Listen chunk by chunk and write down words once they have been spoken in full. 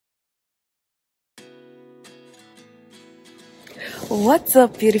What's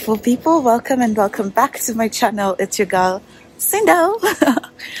up, beautiful people? Welcome and welcome back to my channel. It's your girl Sindo.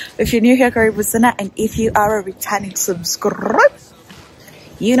 If you're new here, karibu sana, and if you are a returning subscriber,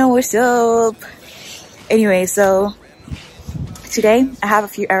 you know what's up. Anyway, so today I have a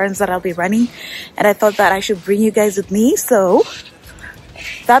few errands that I'll be running, and I thought that I should bring you guys with me. So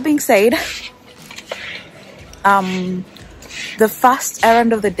that being said, the first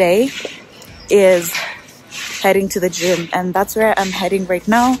errand of the day is heading to the gym, and that's where I'm heading right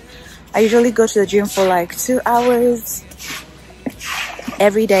now. I usually go to the gym for like 2 hours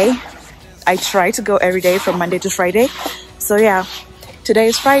every day. I try to go every day from Monday to Friday. So yeah, today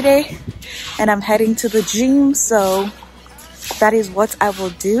is Friday and I'm heading to the gym, so that is what I will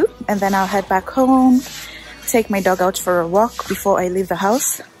do. And then I'll head back home, take my dog out for a walk before I leave the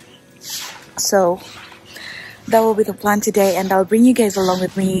house. So that will be the plan today, and I'll bring you guys along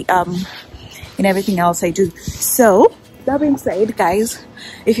with me in everything else I do. So that being said, guys,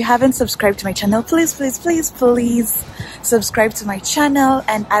 if you haven't subscribed to my channel, please subscribe to my channel,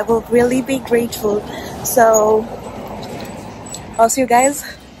 and I will really be grateful. So I'll see you guys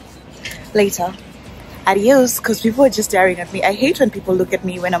later. Adios. Because people are just staring at me. I hate when people look at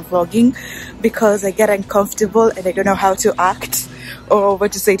me when I'm vlogging, because I get uncomfortable and I don't know how to act or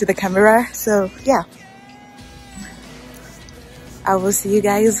what to say to the camera. So yeah, I will see you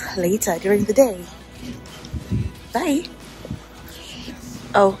guys later during the day. Bye.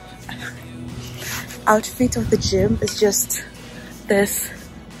 Oh, outfit of the gym is just this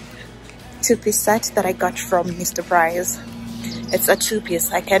two-piece set that I got from Mr. Price. It's a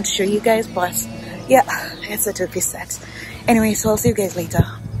two-piece. I can't show you guys, but yeah, it's a two-piece set. Anyway, so I'll see you guys later.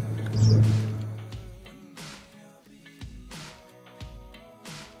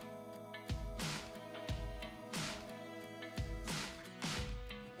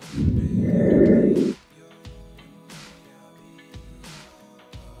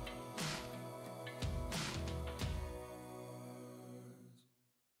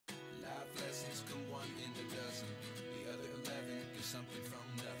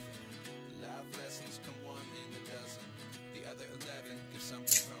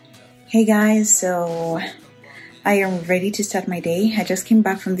 Hey guys, so I am ready to start my day. I just came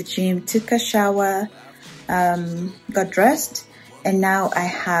back from the gym, took a shower, got dressed, and now I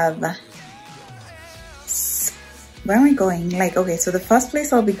have, where am I going? Like, okay, so the first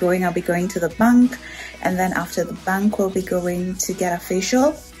place I'll be going to the bank, and then after the bank we'll be going to get a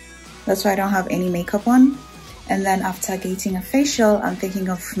facial. That's why I don't have any makeup on. And then after getting a facial, I'm thinking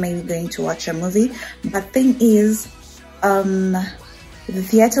of maybe going to watch a movie. But thing is, the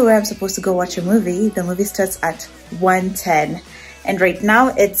theater where I'm supposed to go watch a movie, the movie starts at 1:10, and right now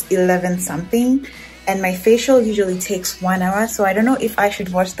it's 11 something, and my facial usually takes 1 hour. So I don't know if I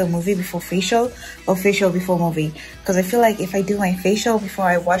should watch the movie before facial or facial before movie, because I feel like if I do my facial before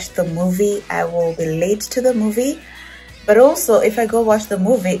I watch the movie, I will be late to the movie. But also, if I go watch the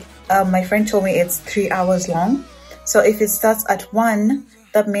movie, my friend told me it's 3 hours long, so if it starts at 1,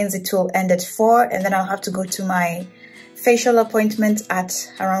 that means it will end at 4, and then I'll have to go to my facial appointment at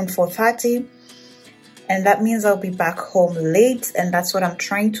around 4:30, and that means I'll be back home late, and that's what I'm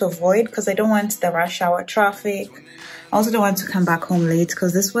trying to avoid, because I don't want the rush hour traffic. I also don't want to come back home late,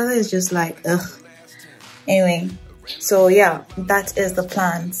 because this weather is just like ugh. Anyway, so yeah, that is the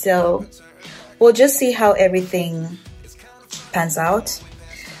plan. So we'll just see how everything pans out.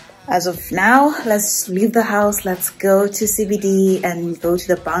 As of now, let's leave the house, let's go to CBD and go to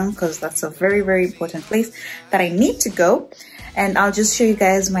the bank, because that's a very important place that I need to go. And I'll just show you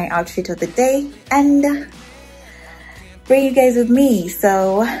guys my outfit of the day and bring you guys with me,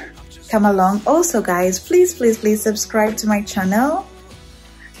 so come along. Also guys, please subscribe to my channel.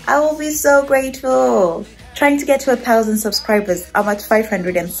 I will be so grateful. Trying to get to 1,000 subscribers. I'm at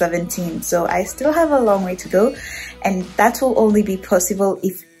 517, so I still have a long way to go, and that will only be possible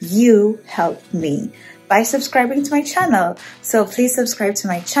if you help me by subscribing to my channel. So please subscribe to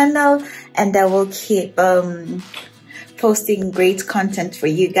my channel, and I will keep posting great content for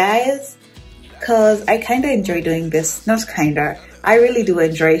you guys, because I kind of enjoy doing this. Not kinda, I really do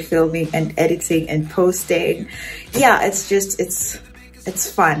enjoy filming and editing and posting. Yeah, it's just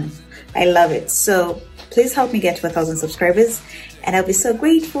it's fun. I love it. So please help me get to 1,000 subscribers, and I'll be so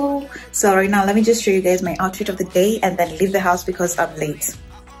grateful. So right now, let me just show you guys my outfit of the day and then leave the house because I'm late,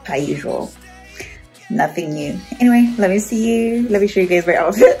 per usual. Nothing new. Anyway, let me show you guys my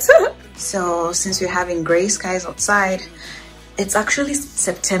outfit. So since we're having gray skies outside, it's actually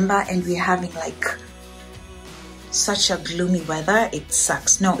September and we're having like such a gloomy weather. It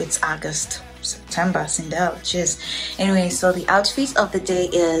sucks. No, it's August. September, Cinderella, cheers. Anyway, so the outfit of the day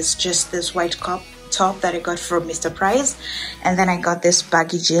is just this white top that I got from Mr. Price, and then I got this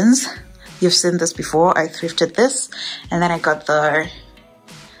baggy jeans. You've seen this before. I thrifted this, and then I got the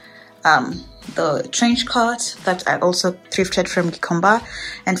trench coat that I also thrifted from Gikomba.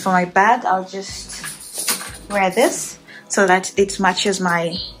 And for my bag, I'll just wear this so that it matches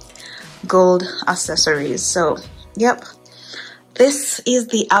my gold accessories. So yep, this is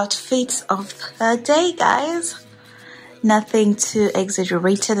the outfit of the day, guys. Nothing too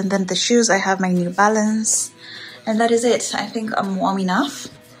exaggerated. And then the shoes, I have my New Balance, and that is it. I think I'm warm enough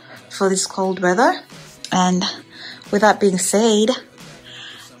for this cold weather. And with that being said,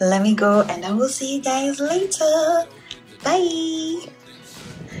 let me go and I will see you guys later. Bye.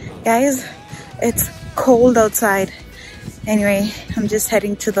 Guys, it's cold outside. Anyway, I'm just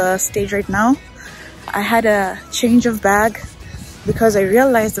heading to the stage right now. I had a change of bag because I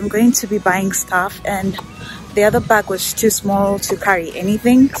realized I'm going to be buying stuff and the other bag was too small to carry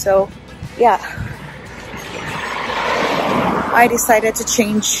anything. So yeah, I decided to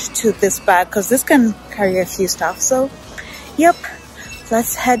change to this bag because this can carry a few stuff. So yep,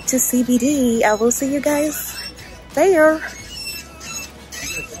 let's head to CBD. I will see you guys there.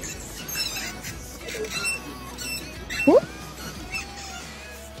 Woo.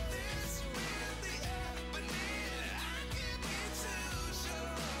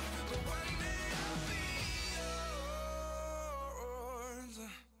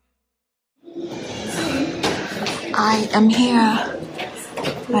 I am here.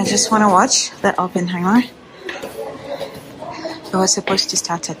 I just want to watch the Oppenheimer. It was supposed to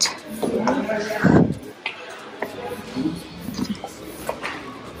start at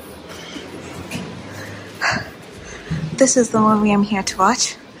this is the movie I'm here to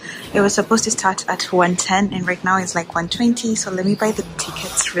watch. It was supposed to start at 1:10 and right now it's like 1:20. So let me buy the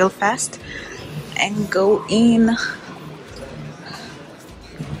tickets real fast and go in.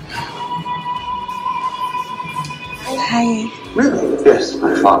 Hi. Yes,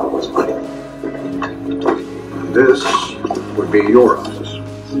 my father was mine. This would be your office.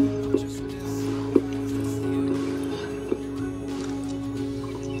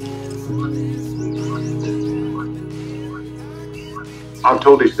 I'm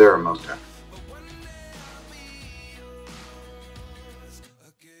told he's there most times.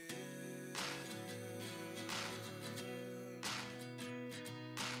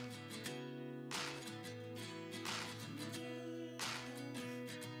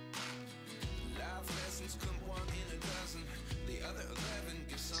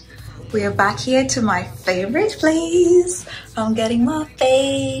 We are back here to my favorite place. I'm getting my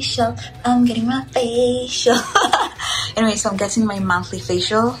facial. I'm getting my facial. Anyway, so I'm getting my monthly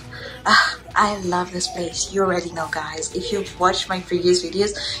facial. I love this place. You already know, guys. If you've watched my previous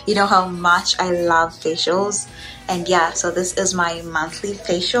videos, you know how much I love facials. And yeah, so this is my monthly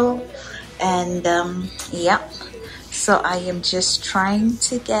facial. And yeah, so I am just trying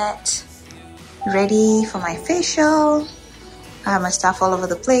to get ready for my facial. I have my stuff all over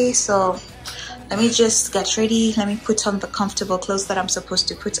the place, so let me just get ready. Let me put on the comfortable clothes that I'm supposed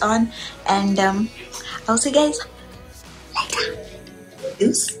to put on, and I'll see you guys later.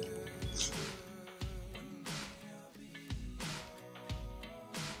 Deuce.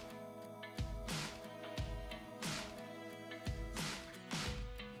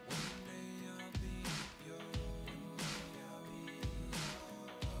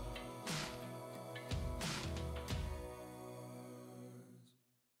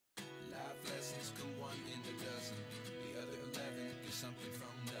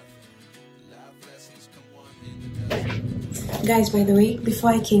 Guys, by the way,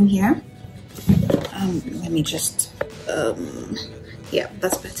 before I came here, let me just, yeah,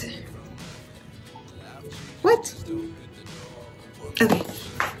 that's better. What? Okay,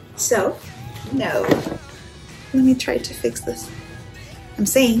 so, no, let me try to fix this. I'm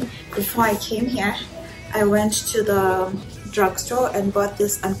saying, before I came here, I went to the drugstore and bought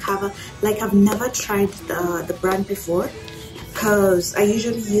this Uncover. Like, I've never tried the brand before, because I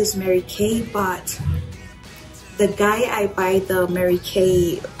usually use Mary Kay, but the guy I buy the Mary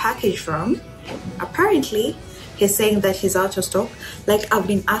Kay package from, apparently he's saying that he's out of stock. Like, I've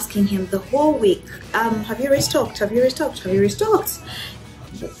been asking him the whole week, have you restocked? Have you restocked? Have you restocked?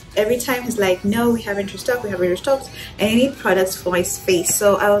 Every time he's like, no, we haven't restocked, we haven't restocked, and I need products for my face.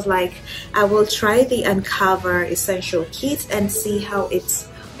 So I was like, I will try the Uncover Essential Kit and see how it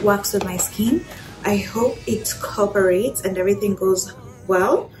works with my skin. I hope it cooperates and everything goes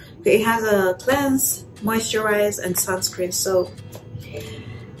well. It has a cleanse, moisturize, and sunscreen, so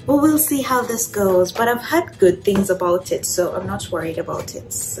we'll see how this goes. But I've heard good things about it, so I'm not worried about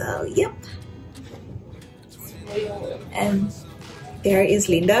it. So yep. And There is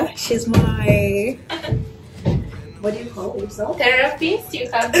Linda. She's my what do you call yourself? Therapist. You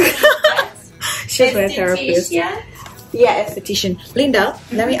can call that. She's my therapist. Yeah, esthetician. Linda,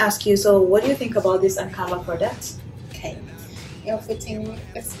 let me ask you. So, what do you think about this Uncover product? Okay, you're putting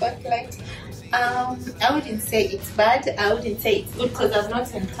a spotlight. I wouldn't say it's bad. I wouldn't say it's good because I've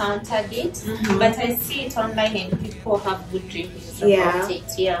not encountered it. But I see it online and people have good reviews about it.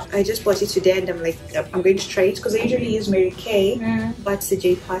 Yeah. I just bought it today and I'm like, I'm going to try it because I usually use Mary Kay, but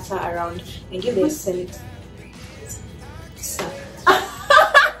CJ Pata around and you guys sell it.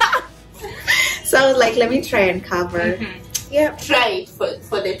 So I was like, let me try and cover. Yeah. Try it for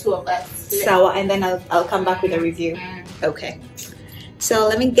the two of us. Sour, and then I'll come back with a review. Okay. So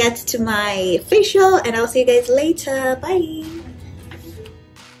let me get to my facial and I'll see you guys later. Bye.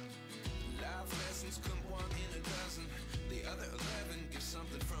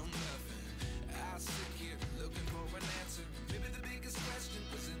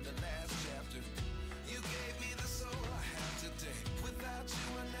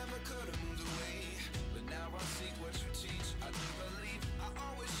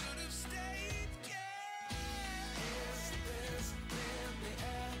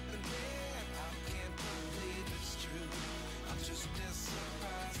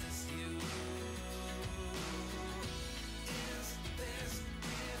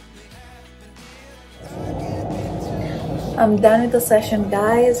 I'm done with the session,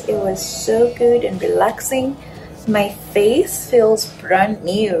 guys. It was so good and relaxing. My face feels brand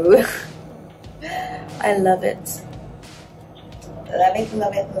new. I love it. Love it,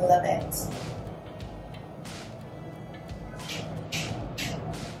 love it, love it.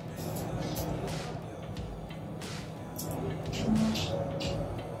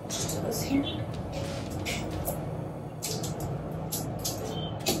 Just do this here.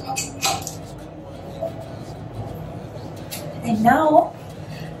 And now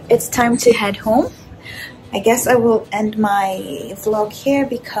it's time to head home. I guess I will end my vlog here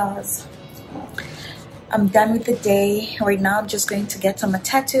because I'm done with the day. Right now I'm just going to get on a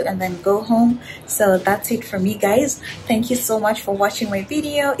tattoo and then go home. So that's it for me, guys. Thank you so much for watching my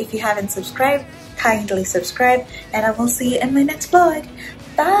video. If you haven't subscribed, kindly subscribe and I will see you in my next vlog.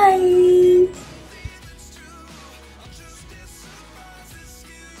 Bye.